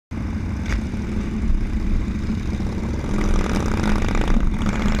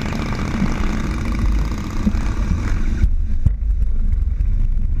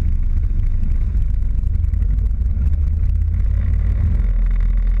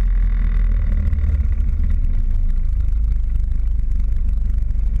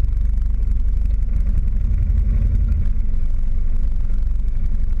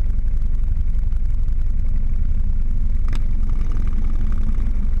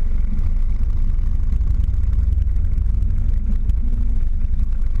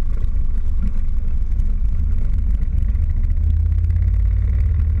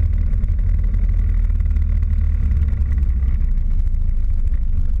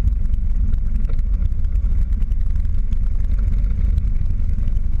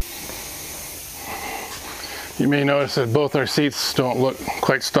You may notice that both our seats don't look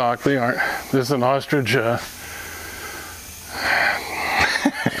quite stock. They aren't. This is an ostrich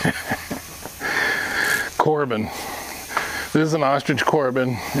Corbin. This is an ostrich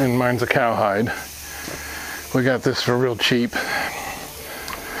Corbin, and mine's a cowhide. We got this for real cheap.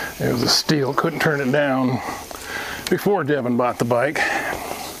 It was a steal, couldn't turn it down before Devin bought the bike.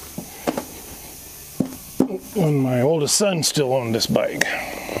 When my oldest son still owned this bike.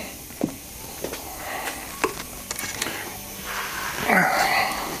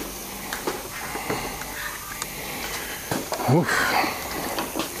 Oof.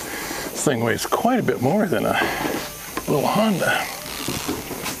 This thing weighs quite a bit more than a little Honda.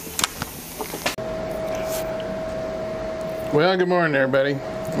 Well, good morning everybody.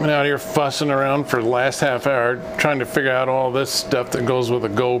 I've been out here fussing around for the last half hour trying to figure out all this stuff that goes with a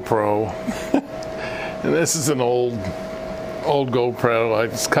GoPro. And this is an old GoPro. I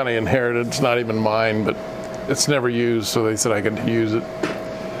just kind of inherited. It's not even mine, but it's never used, so they said I could use it.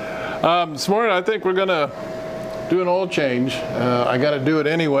 This morning I think we're gonna do an oil change. I got to do it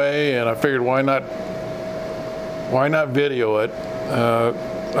anyway, and I figured why not video it.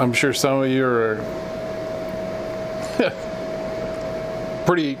 I'm sure some of you are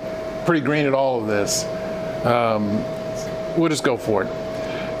pretty green at all of this. We'll just go for it.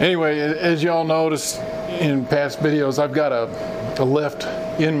 Anyway, as y'all noticed in past videos, I've got a lift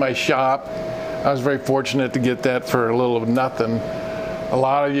in my shop. I was very fortunate to get that for a little of nothing. A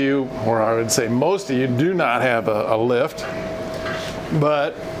lot of you, or I would say most of you, do not have a lift,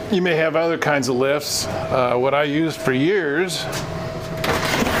 but you may have other kinds of lifts. What I used for years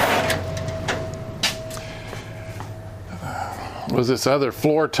was this other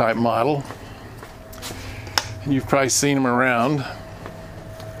floor type model. You've probably seen them around.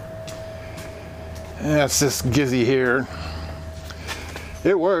 That's this Gizzy here.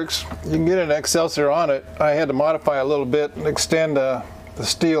 It works. You can get an Excelsior on it. I had to modify a little bit and extend the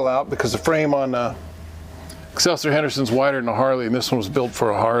steel out because the frame on Excelsior Henderson's wider than a Harley, and this one was built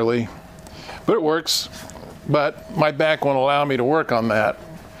for a Harley. But it works. But my back won't allow me to work on that.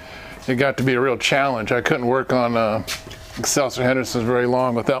 It got to be a real challenge. I couldn't work on Excelsior Henderson's very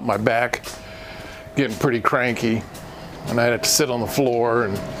long without my back getting pretty cranky, and I had to sit on the floor,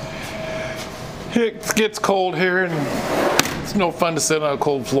 and it gets cold here and it's no fun to sit on a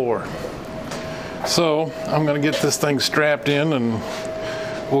cold floor. So I'm going to get this thing strapped in and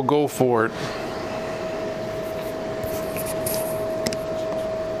we'll go for it.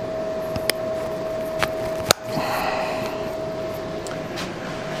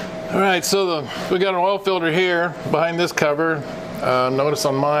 All right, so we got an oil filter here behind this cover. Notice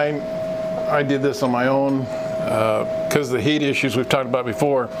on mine, I did this on my own because of the heat issues we've talked about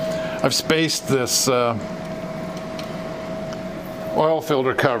before. I've spaced this oil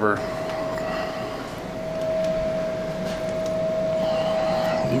filter cover.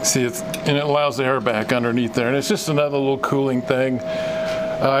 You can see and it allows the air back underneath there, and it's just another little cooling thing.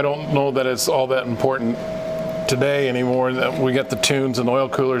 I don't know that it's all that important today anymore that we got the tunes and oil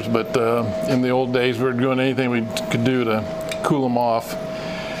coolers, but in the old days we were doing anything we could do to cool them off.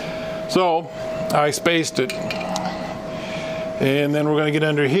 So I spaced it, and then we're going to get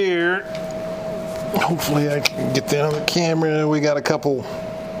under here. Hopefully I can get that on the camera. We got a couple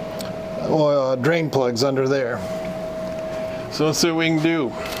drain plugs under there. So let's see what we can do.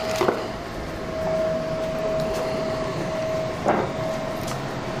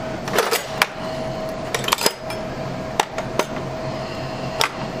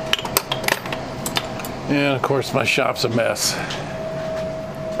 And of course my shop's a mess.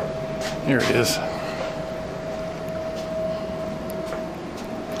 Here it is.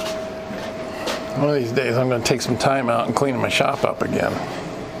 One of these days I'm going to take some time out and clean my shop up again.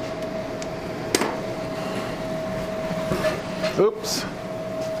 Oops.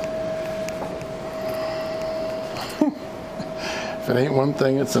 If it ain't one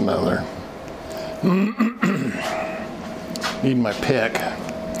thing, it's another. Need my pick.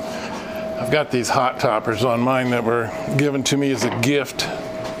 I've got these hot toppers on mine that were given to me as a gift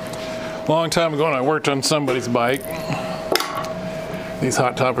a long time ago, and I worked on somebody's bike. These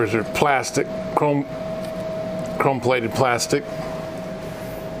hot toppers are plastic, chrome plated plastic.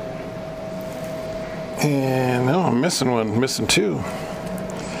 And oh, I'm missing one, missing two.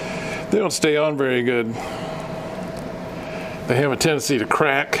 They don't stay on very good. They have a tendency to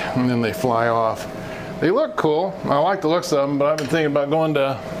crack and then they fly off. They look cool. I like the looks of them, but I've been thinking about going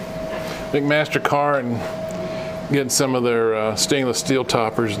to McMaster Car and getting some of their stainless steel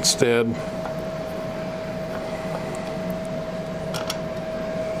toppers instead.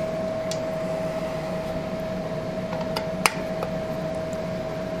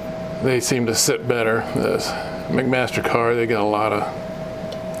 they seem to sit better. The McMaster car, they got a lot of,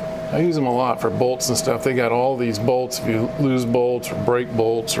 I use them a lot for bolts and stuff. They got all these bolts. If you lose bolts or break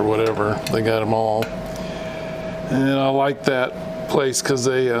bolts or whatever, they got them all. And I like that place because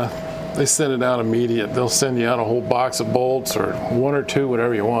they send it out immediate. They'll send you out a whole box of bolts, or one or two,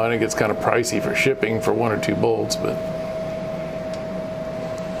 whatever you want. It gets kind of pricey for shipping for 1 or 2 bolts, but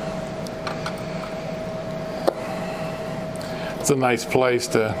it's a nice place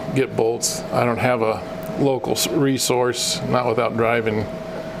to get bolts. I don't have a local resource, not without driving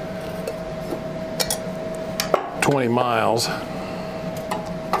 20 miles.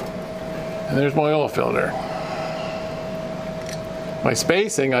 And there's my oil filter. My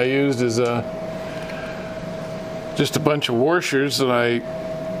spacing I used is just a bunch of washers that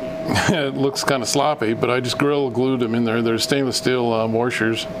it looks kind of sloppy, but I just Gorilla glued them in there. They're stainless steel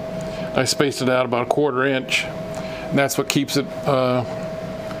washers. I spaced it out about 1/4 inch. And that's what keeps it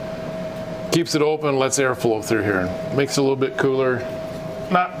open, lets air flow through here. Makes it a little bit cooler.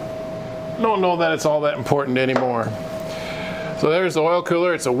 Don't know that it's all that important anymore. So there's the oil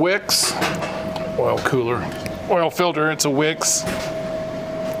cooler. It's a Wix oil filter. It's a Wix.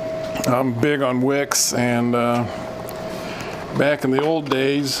 I'm big on Wix, and back in the old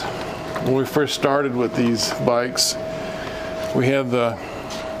days when we first started with these bikes, we had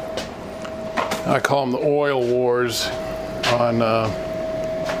I call them the oil wars on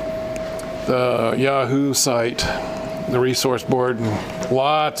the Yahoo site, the resource board, and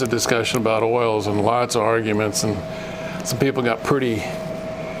lots of discussion about oils and lots of arguments, and some people got pretty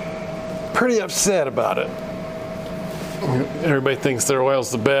upset about it. Everybody thinks their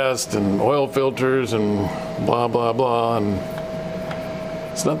oil's the best, and oil filters and blah blah blah, and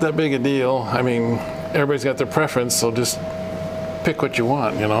it's not that big a deal. I mean, everybody's got their preference, so just pick what you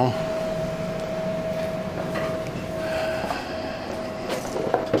want, you know.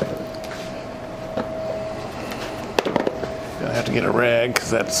 Gonna have to get a rag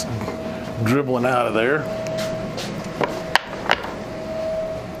because that's dribbling out of there.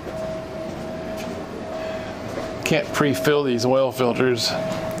 Can't pre-fill these oil filters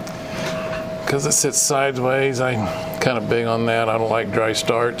because it sits sideways. I'm kind of big on that. I don't like dry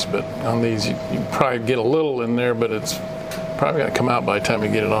starts, but on these you probably get a little in there, but it's probably going to come out by the time you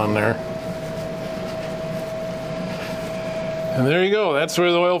get it on there. And there you go. That's where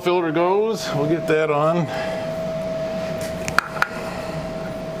the oil filter goes. We'll get that on.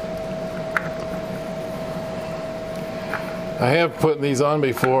 I have put these on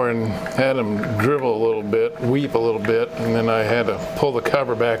before and had them dribble a little bit, weep a little bit, and then I had to pull the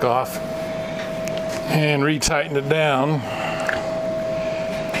cover back off and retighten it down.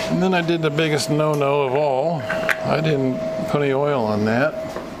 And then I did the biggest no-no of all. I didn't put any oil on that.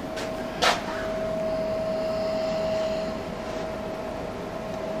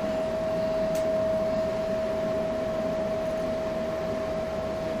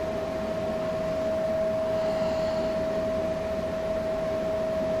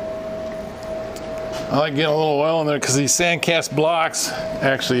 I like getting a little oil in there because these sandcast blocks,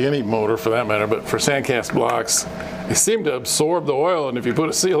 actually any motor for that matter, but for sandcast blocks, they seem to absorb the oil, and if you put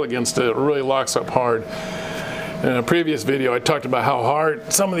a seal against it, it really locks up hard. In a previous video, I talked about how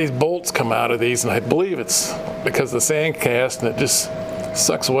hard some of these bolts come out of these, and I believe it's because of the sandcast, and it just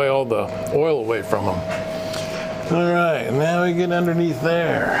sucks away all the oil away from them. All right, now we get underneath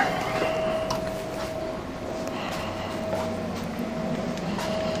there.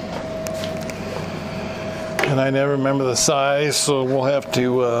 And I never remember the size, so we'll have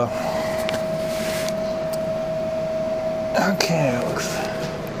to, okay, it looks,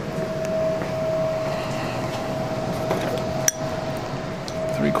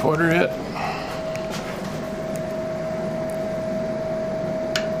 three-quarter it.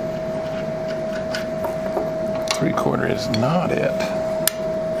 Three-quarter is not it.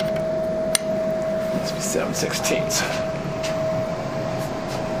 Must be 7/16.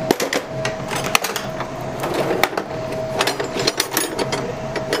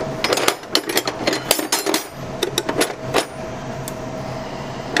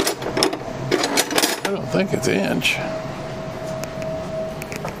 I think it's inch.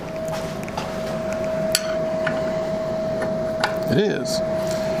 It is.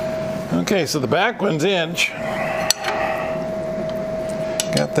 Okay, so the back one's inch.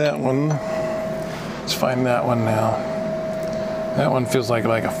 Got that one. Let's find that one now. That one feels like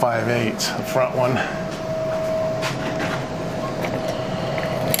a 5/8, the front one.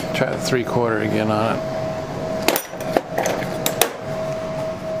 Try the 3/4 again on it.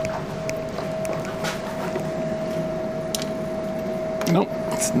 Nope,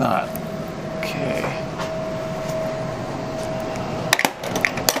 it's not. Okay.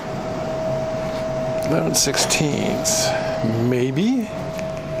 11/16, maybe.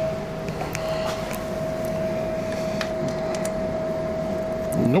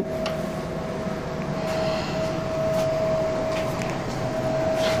 Nope.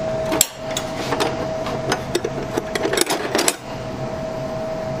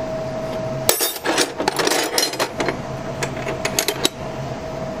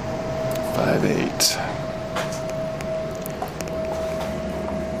 .58.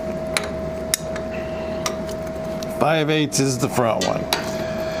 .58 is the front one.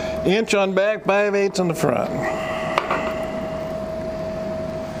 Inch on back, 5/8 on the front.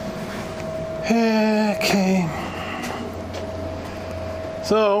 Okay.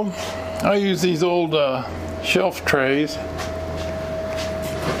 So I use these old shelf trays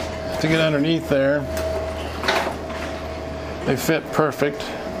to get underneath there. They fit perfect.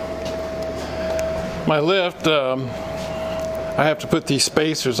 My lift, I have to put these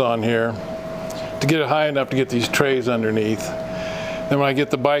spacers on here to get it high enough to get these trays underneath. Then when I get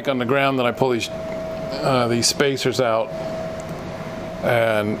the bike on the ground, then I pull these spacers out,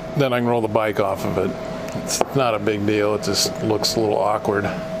 and then I can roll the bike off of it. It's not a big deal, it just looks a little awkward.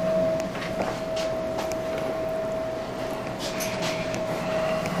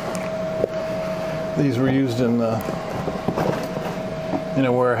 These were used in a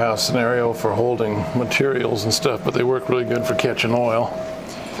warehouse scenario for holding materials and stuff, but they work really good for catching oil.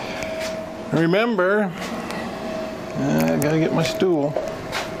 Remember, I gotta get my stool.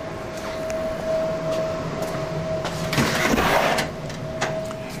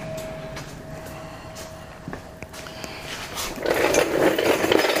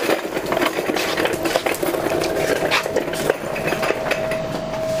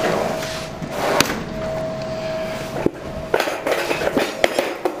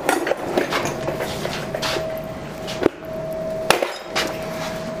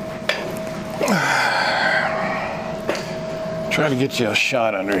 Try to get you a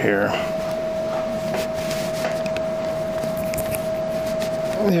shot under here.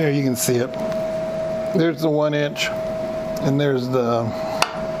 There, you can see it. There's the 1 inch, and there's the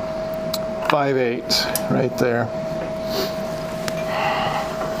 5/8 right there.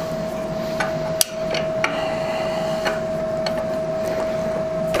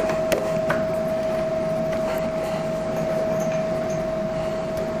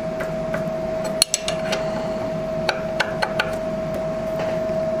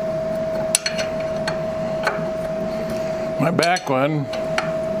 My back one,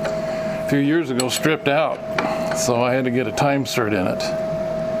 a few years ago, stripped out, so I had to get a time cert in it.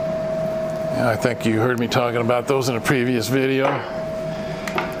 And I think you heard me talking about those in a previous video.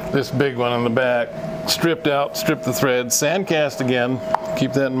 This big one on the back, stripped out, stripped the threads, sand cast again,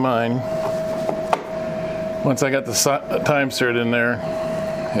 keep that in mind. Once I got the time cert in there,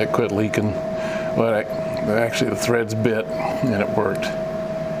 it quit leaking, but actually the threads bit and it worked.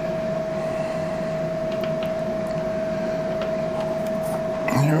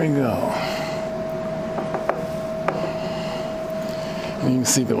 Here we go. You can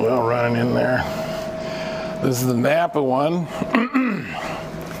see the oil running in there. This is the Napa one.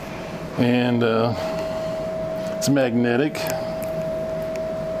 And it's magnetic.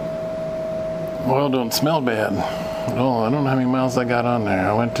 Oil don't smell bad at all. I don't know how many miles I got on there.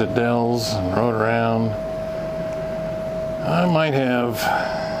 I went to Dell's and rode around. I might have,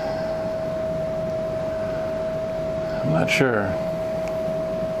 I'm not sure.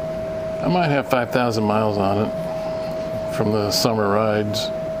 I might have 5,000 miles on it from the summer rides.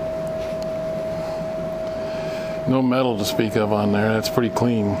 No metal to speak of on there. That's pretty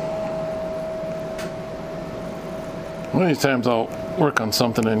clean. One of these times I'll work on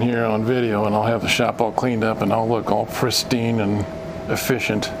something in here on video and I'll have the shop all cleaned up and I'll look all pristine and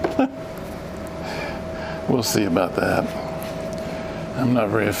efficient. We'll see about that. I'm not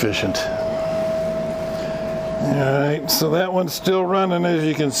very efficient. Alright, so that one's still running, as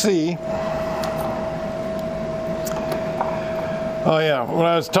you can see. Oh yeah, what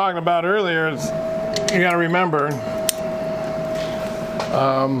I was talking about earlier is, you gotta remember,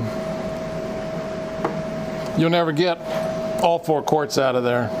 you'll never get all 4 quarts out of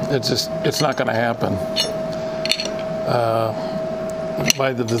there. It's not gonna happen.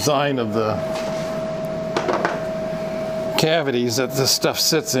 By the design of the cavities that this stuff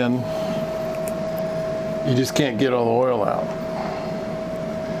sits in, you just can't get all the oil out.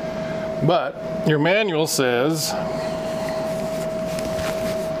 But your manual says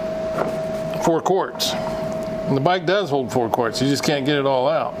 4 quarts. And the bike does hold 4 quarts, you just can't get it all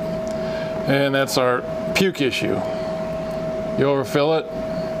out. And that's our puke issue. You overfill it,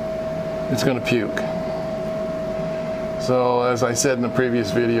 it's going to puke. So as I said in the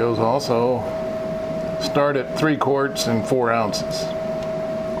previous videos also, Start at 3 quarts and 4 ounces.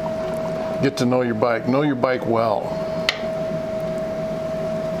 Get to know your bike. Know your bike well.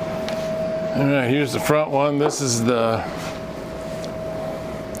 All right, here's the front one. This is the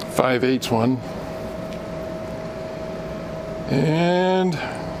 5/8 one. And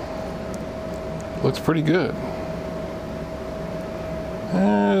looks pretty good.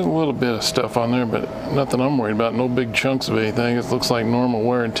 A little bit of stuff on there, but nothing I'm worried about. No big chunks of anything. It looks like normal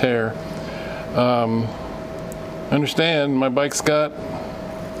wear and tear. Understand my bike's got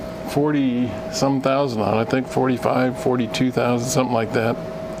 40-some thousand on it. I think 45, 42,000, something like that.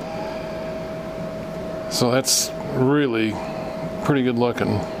 So that's really pretty good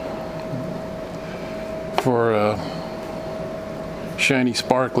looking for shiny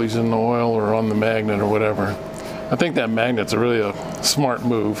sparklies in the oil or on the magnet or whatever. I think that magnet's really a smart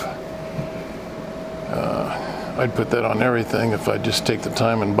move. I'd put that on everything if I just take the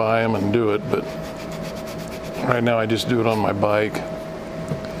time and buy them and do it, but right now I just do it on my bike.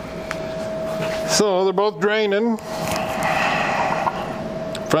 So they're both draining.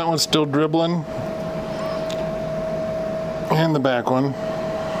 Front one's still dribbling, and the back one.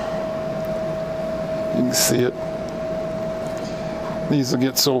 You can see it. These will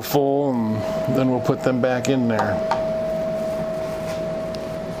get so full, and then we'll put them back in there.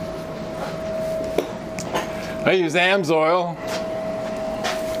 I use AMSOIL.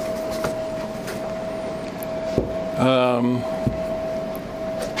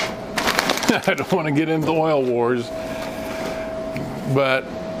 I don't want to get into oil wars, but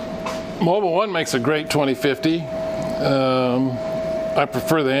Mobil 1 makes a great 2050. I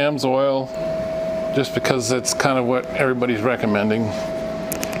prefer the AMSOIL just because that's kind of what everybody's recommending,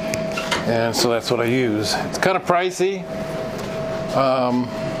 and so that's what I use. It's kind of pricey.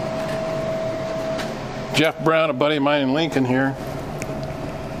 Jeff Brown, a buddy of mine in Lincoln here,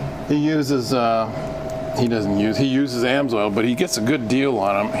 he uses he uses AMSOIL, but he gets a good deal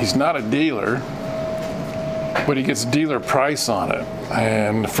on them. He's not a dealer, but he gets dealer price on it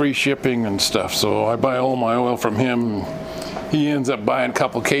and free shipping and stuff. So I buy all my oil from him. He ends up buying a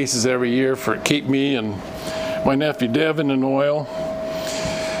couple cases every year for keep me and my nephew Devin in oil,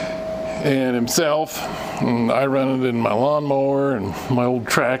 and himself. And I run it in my lawnmower and my old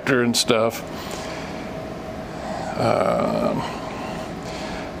tractor and stuff.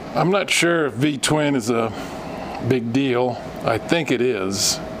 I'm not sure if V-twin is a big deal. I think it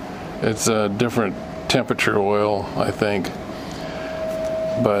is. It's a different temperature oil, I think.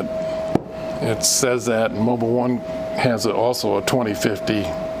 But it says that, and Mobil 1 has also a 2050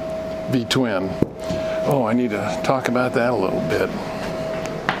 V-twin. Oh, I need to talk about that a little bit.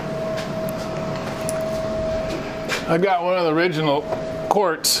 I got one of the original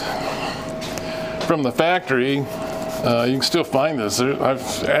quarts from the factory. You can still find this.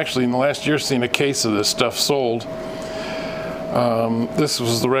 I've actually in the last year seen a case of this stuff sold. This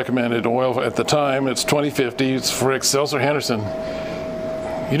was the recommended oil at the time. It's 2050. It's for Excelsior Henderson.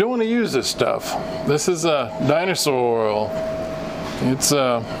 You don't want to use this stuff. This is a dinosaur oil. It's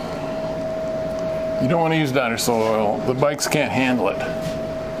you don't want to use dinosaur oil. The bikes can't handle it.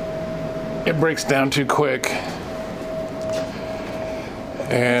 It breaks down too quick.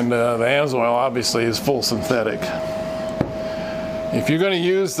 And the AMSOIL obviously is full synthetic. If you're going to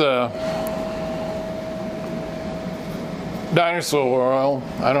use the dinosaur oil,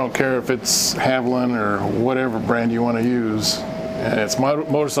 I don't care if it's Haviland or whatever brand you want to use, and it's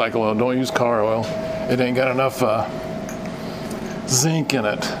motorcycle oil, don't use car oil. It ain't got enough zinc in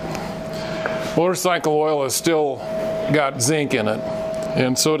it. Motorcycle oil has still got zinc in it,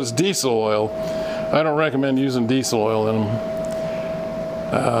 and so does diesel oil. I don't recommend using diesel oil in them.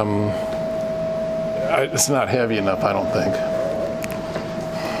 It's not heavy enough, I don't think.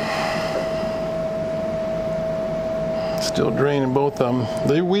 Still draining both of them.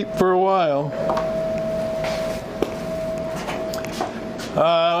 They weep for a while.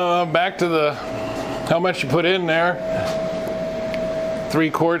 Back to the how much you put in there. 3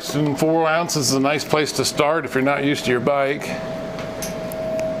 quarts and 4 ounces is a nice place to start if you're not used to your bike.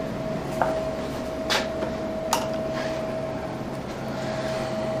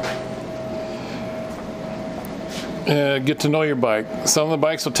 Get to know your bike. Some of the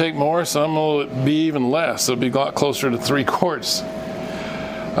bikes will take more, some will be even less. It'll be a lot closer to 3 quarts.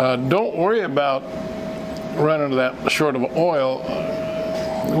 Don't worry about running that short of oil.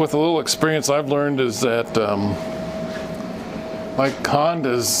 With a little experience, I've learned is that like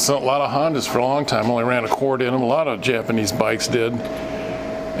Hondas, a lot of Hondas for a long time only ran a quart in them. A lot of Japanese bikes did.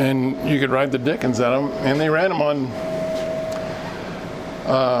 And you could ride the dickens at them, and they ran them on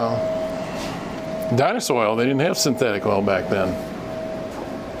dinosaur oil. They didn't have synthetic oil back then.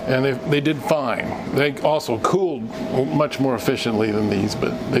 And they did fine. They also cooled much more efficiently than these,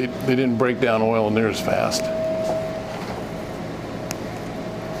 but they didn't break down oil near as fast.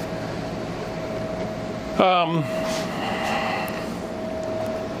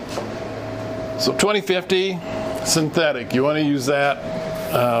 So 2050 synthetic, you want to use that,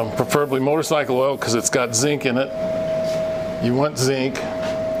 preferably motorcycle oil because it's got zinc in it. You want zinc,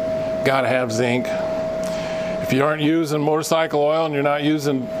 got to have zinc. If you aren't using motorcycle oil and you're not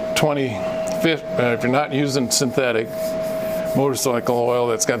using if you're not using synthetic motorcycle oil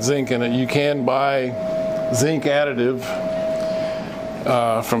that's got zinc in it, you can buy zinc additive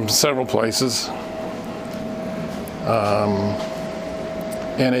from several places.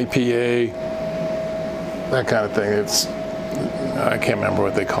 NAPA, that kind of thing. I can't remember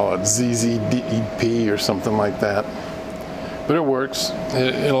what they call it, ZZDEP or something like that. But it works.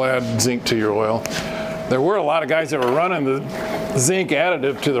 It'll add zinc to your oil. There were a lot of guys that were running the zinc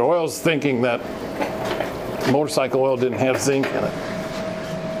additive to their oils thinking that motorcycle oil didn't have zinc in it,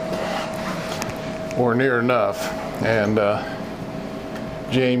 or near enough. And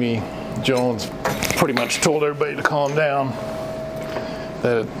Jamie Jones pretty much told everybody to calm down,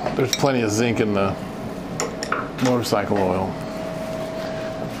 that there's plenty of zinc in the motorcycle oil.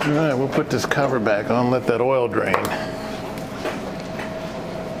 All right, we'll put this cover back on, let that oil drain.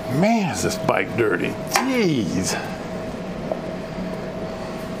 Man, is this bike dirty. Jeez.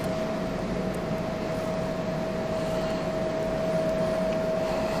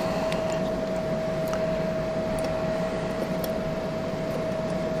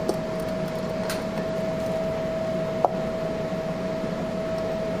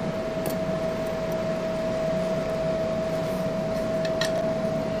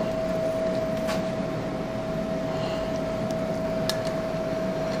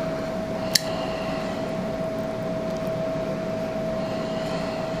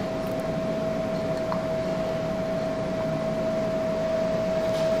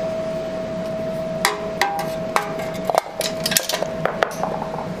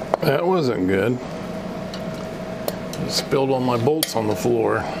 That wasn't good. I spilled all my bolts on the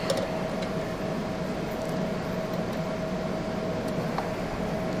floor.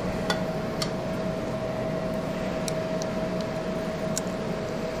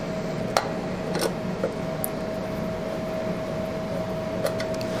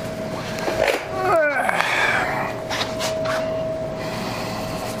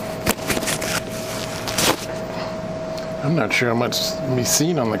 I'm not sure how much can be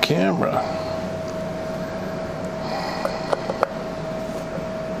seen on the camera.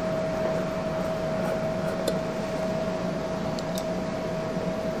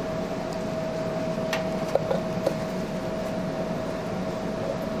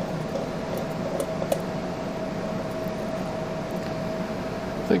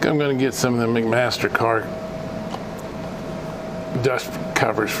 I think I'm going to get some of the McMaster car dust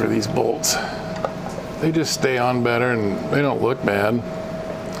covers for these bolts. They just stay on better and they don't look bad.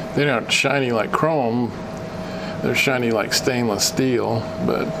 They aren't shiny like chrome. They're shiny like stainless steel,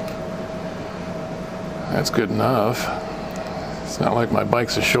 but that's good enough. It's not like my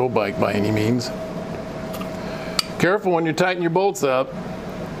bike's a show bike by any means. Careful when you tighten your bolts up.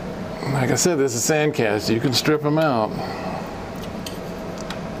 Like I said, this is sandcast. You can strip them out.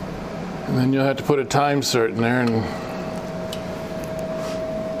 And then you'll have to put a time cert in there, and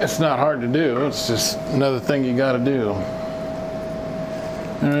it's not hard to do. It's just another thing you got to do. All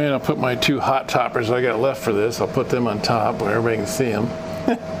right, I'll put my two hot toppers I got left for this. I'll put them on top where everybody can see them.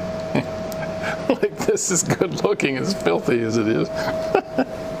 Like, this is good looking, as filthy as it is.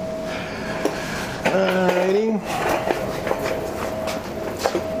 Alrighty.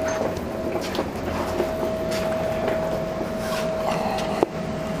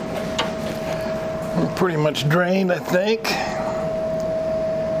 We're pretty much drained, I think.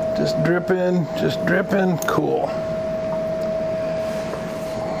 Just dripping, cool.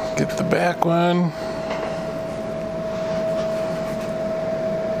 Get the back one.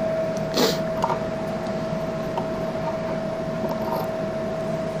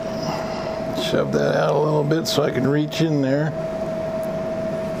 Shove that out a little bit so I can reach in there.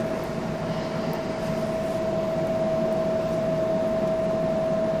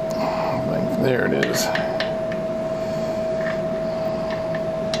 There it is.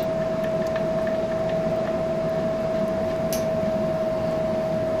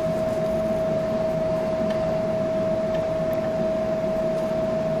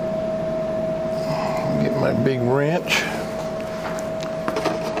 My big wrench.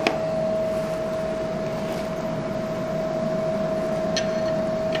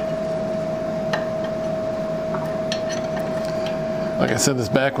 Like I said, this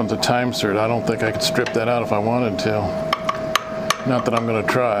back one's a time cert. I don't think I could strip that out if I wanted to. Not that I'm going to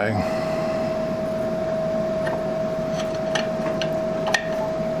try.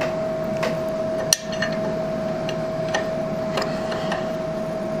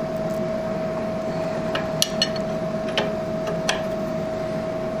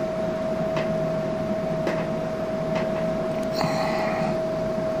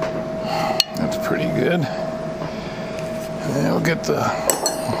 That's pretty good. And we'll get the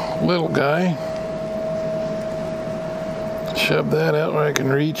little guy. Shove that out where I can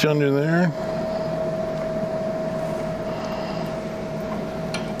reach under there.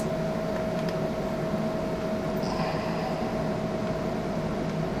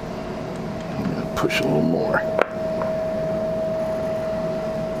 I'm gonna push a little more.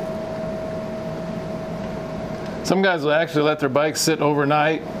 Some guys will actually let their bikes sit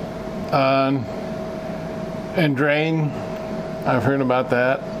overnight and drain. I've heard about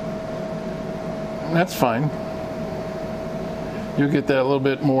that. That's fine. You'll get that a little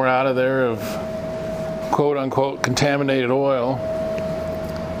bit more out of there of quote unquote contaminated oil.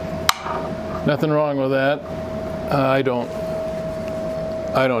 Nothing wrong with that. I don't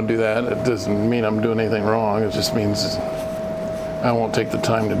do that. It doesn't mean I'm doing anything wrong. It just means I won't take the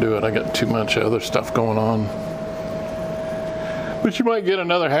time to do it. I got too much other stuff going on. But you might get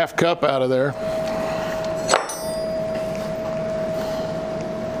another half cup out of there.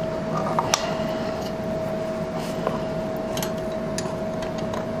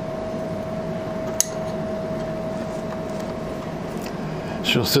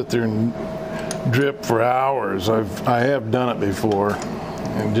 She'll sit there and drip for hours. I have done it before,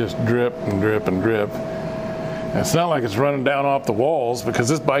 and just drip and drip and drip. And it's not like it's running down off the walls, because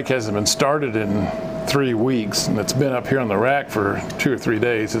this bike hasn't been started in 3 weeks, and it's been up here on the rack for 2 or 3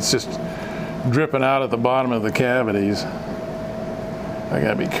 days. It's just dripping out at the bottom of the cavities. I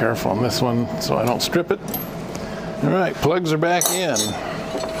gotta be careful on this one so I don't strip it. All right, plugs are back in.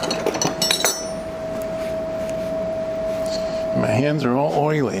 My hands are all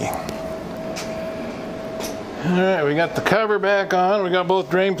oily. All right, we got the cover back on. We got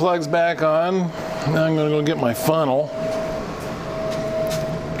both drain plugs back on. Now I'm gonna go get my funnel.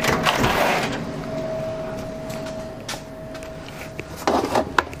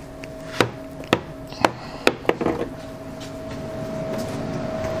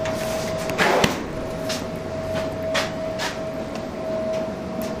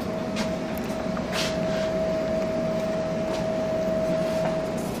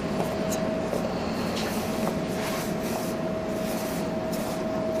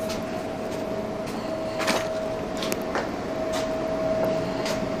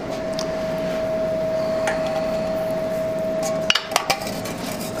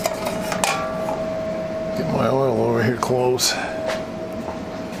 My oil over here close.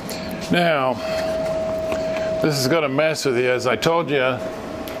 Now, this is going to mess with you. As I told you,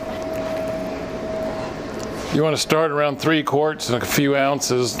 you want to start around 3 quarts and a few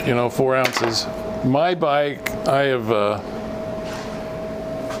ounces, 4 ounces. My bike, I have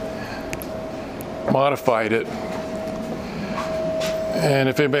modified it. And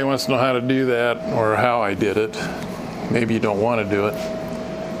if anybody wants to know how to do that or how I did it, maybe you don't want to do it.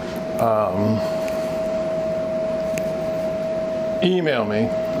 Email me.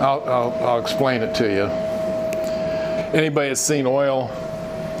 I'll explain it to you. Anybody that's seen oil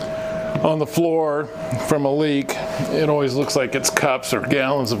on the floor from a leak, it always looks like it's cups or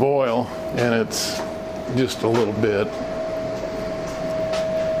gallons of oil, and it's just a little bit.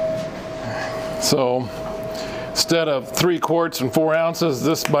 So instead of 3 quarts and 4 ounces,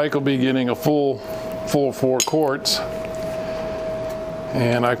 this bike will be getting a full 4 quarts.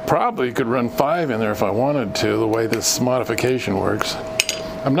 And I probably could run 5 in there if I wanted to, the way this modification works.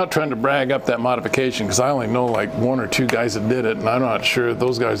 I'm not trying to brag up that modification, because I only know like 1 or 2 guys that did it, and I'm not sure if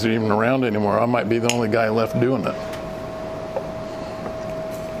those guys are even around anymore. I might be the only guy left doing it.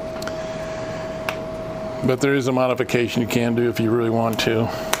 But there is a modification you can do if you really want to.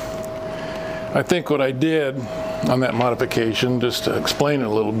 I think what I did on that modification, just to explain it a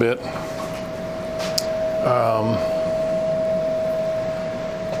little bit,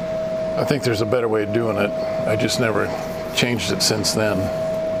 I think there's a better way of doing it. I just never changed it since then.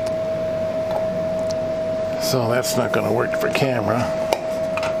 So that's not going to work for camera.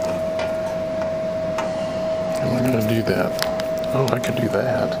 I'm not going to do that. Oh, I could do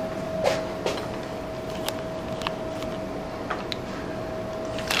that.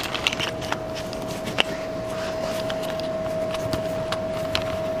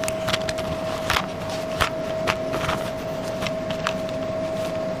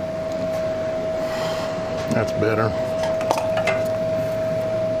 That's better.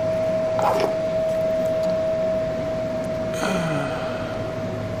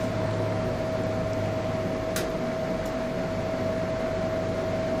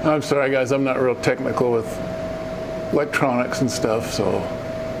 I'm sorry guys, I'm not real technical with electronics and stuff, so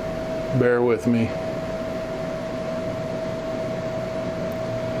bear with me.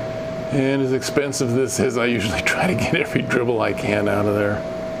 And as expensive as this is, I usually try to get every dribble I can out of there.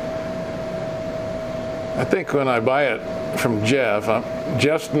 I think when I buy it from Jeff,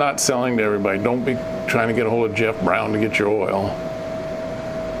 Jeff's not selling to everybody. Don't be trying to get a hold of Jeff Brown to get your oil.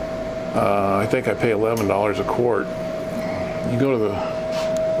 I think I pay $11 a quart. You go to the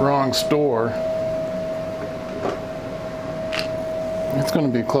wrong store, it's going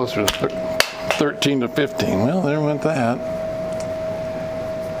to be closer to 13 to 15. Well, there went that.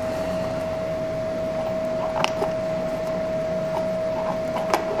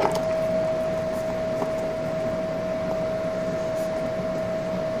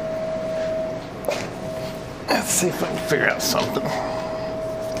 Let's see if I can figure out something.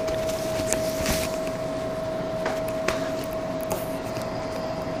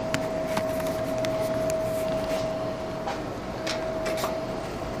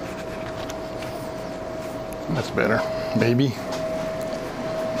 That's better, maybe.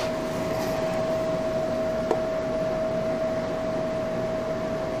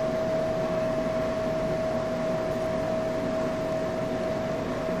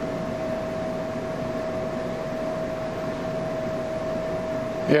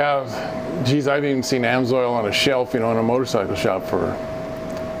 Yeah, geez, I've even seen AMSOIL on a shelf, you know, in a motorcycle shop for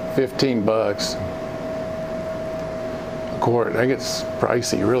 15 bucks a quart. That gets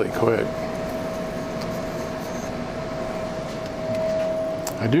pricey really quick.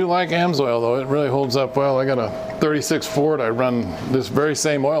 I do like AMSOIL though, it really holds up well. I got a 36 Ford, I run this very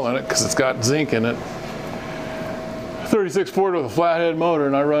same oil in it because it's got zinc in it. 36 Ford with a flathead motor,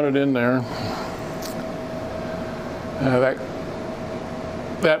 and I run it in there.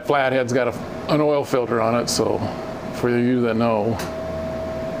 That flathead's got an oil filter on it, so for you that know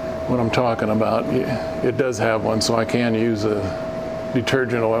what I'm talking about, it does have one, so I can use a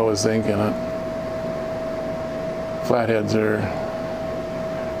detergent oil with zinc in it. Flatheads are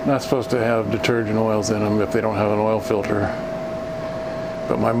not supposed to have detergent oils in them if they don't have an oil filter.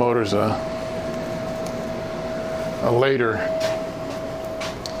 But my motor's a later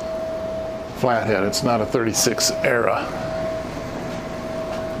flathead. It's not a 36 era.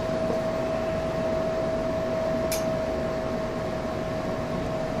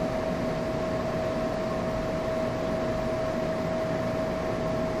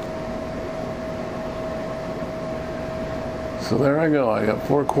 So there I go, I got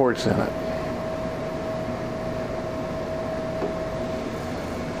 4 quarts in it.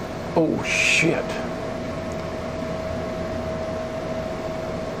 Oh shit.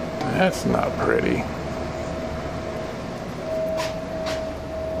 That's not pretty.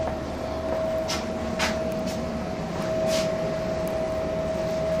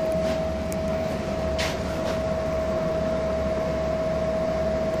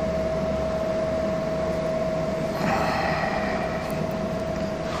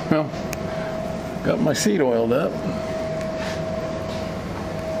 Well, got my seat oiled up.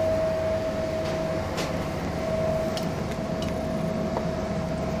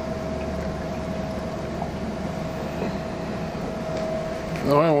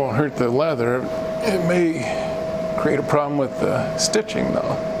 The oil won't hurt the leather. It may create a problem with the stitching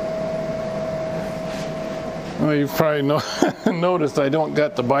though. Well, you've probably noticed I don't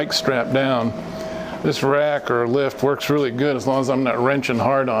got the bike strapped down. This rack or lift works really good as long as I'm not wrenching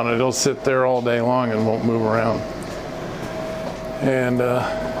hard on it. It'll sit there all day long and won't move around. And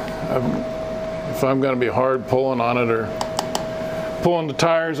if I'm going to be hard pulling on it or pulling the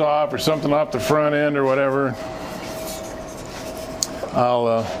tires off or something off the front end or whatever,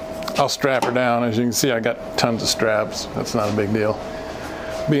 I'll strap her down. As you can see, I got tons of straps. That's not a big deal.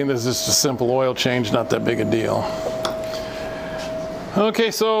 Being this is just a simple oil change, not that big a deal. Okay,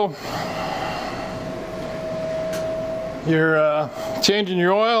 so you're changing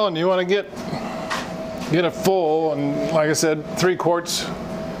your oil and you want to get it full, and like I said, 3 quarts,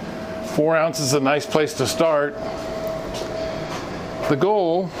 4 ounces is a nice place to start. The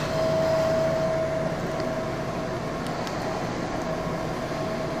goal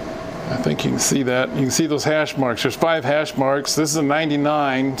I think you can see that. You can see those hash marks. There's 5 hash marks. This is a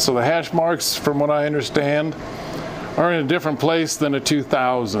 99, so the hash marks, from what I understand, are in a different place than a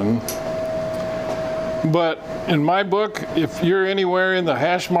 2000. But in my book, if you're anywhere in the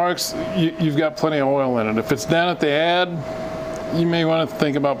hash marks, you've got plenty of oil in it. If it's down at the ad, you may want to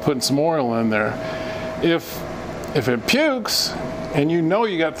think about putting some oil in there. If it pukes, and you know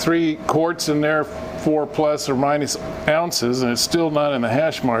you got 3 quarts in there, 4 plus or minus ounces, and it's still not in the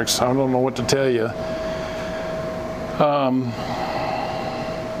hash marks. I don't know what to tell you.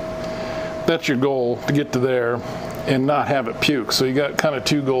 That's your goal, to get to there and not have it puke. So you got kind of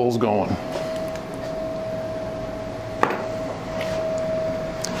 2 goals going.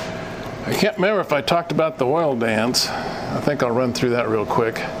 I can't remember if I talked about the oil dance. I think I'll run through that real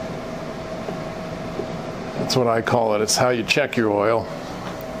quick. That's what I call it. It's how you check your oil.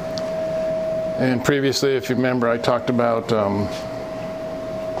 And previously, if you remember, I talked about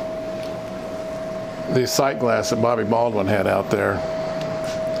the sight glass that Bobby Baldwin had out there.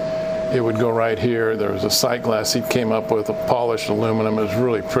 It would go right here. There was a sight glass he came up with, a polished aluminum. It was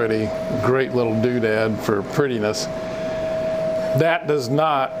really pretty. Great little doodad for prettiness. That does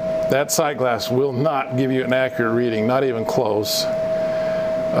not, that sight glass will not give you an accurate reading, not even close.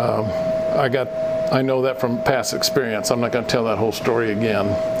 I know that from past experience. I'm not going to tell that whole story again.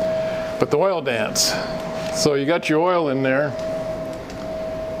 But the oil dance. So you got your oil in there,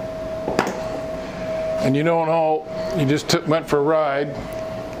 and you don't know, you just went for a ride,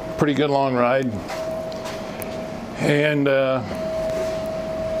 pretty good long ride, and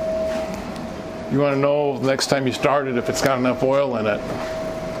you want to know the next time you start it if it's got enough oil in it.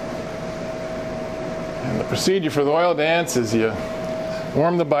 And the procedure for the oil dance is you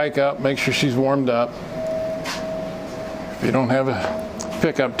warm the bike up, make sure she's warmed up. If you don't have a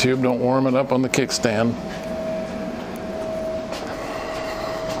pickup tube, don't warm it up on the kickstand.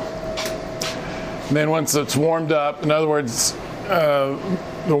 And then once it's warmed up, in other words,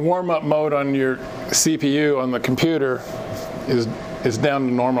 the warm-up mode on your CPU on the computer is down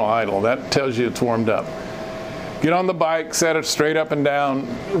to normal idle. That tells you it's warmed up. Get on the bike, set it straight up and down,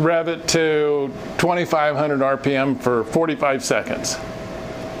 rev it to 2,500 RPM for 45 seconds.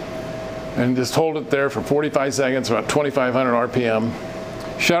 And just hold it there for 45 seconds, about 2,500 RPM.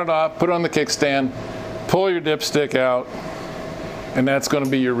 Shut it off, put it on the kickstand, pull your dipstick out, and that's going to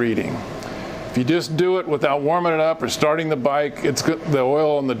be your reading. If you just do it without warming it up or starting the bike, the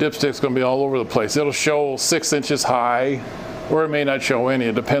oil on the dipstick's going to be all over the place. It'll show 6 inches high, or it may not show any.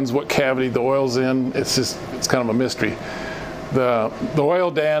 It depends what cavity the oil's in. It's kind of a mystery. The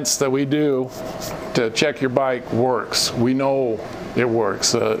oil dance that we do to check your bike works. We know it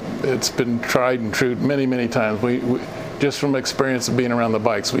works. It's been tried and true many, many times. We just from experience of being around the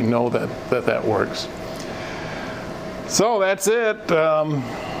bikes, we know that works. So that's it.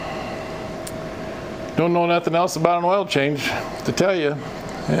 Don't know nothing else about an oil change to tell you,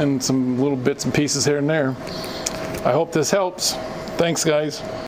 and some little bits and pieces here and there. I hope this helps. Thanks, guys.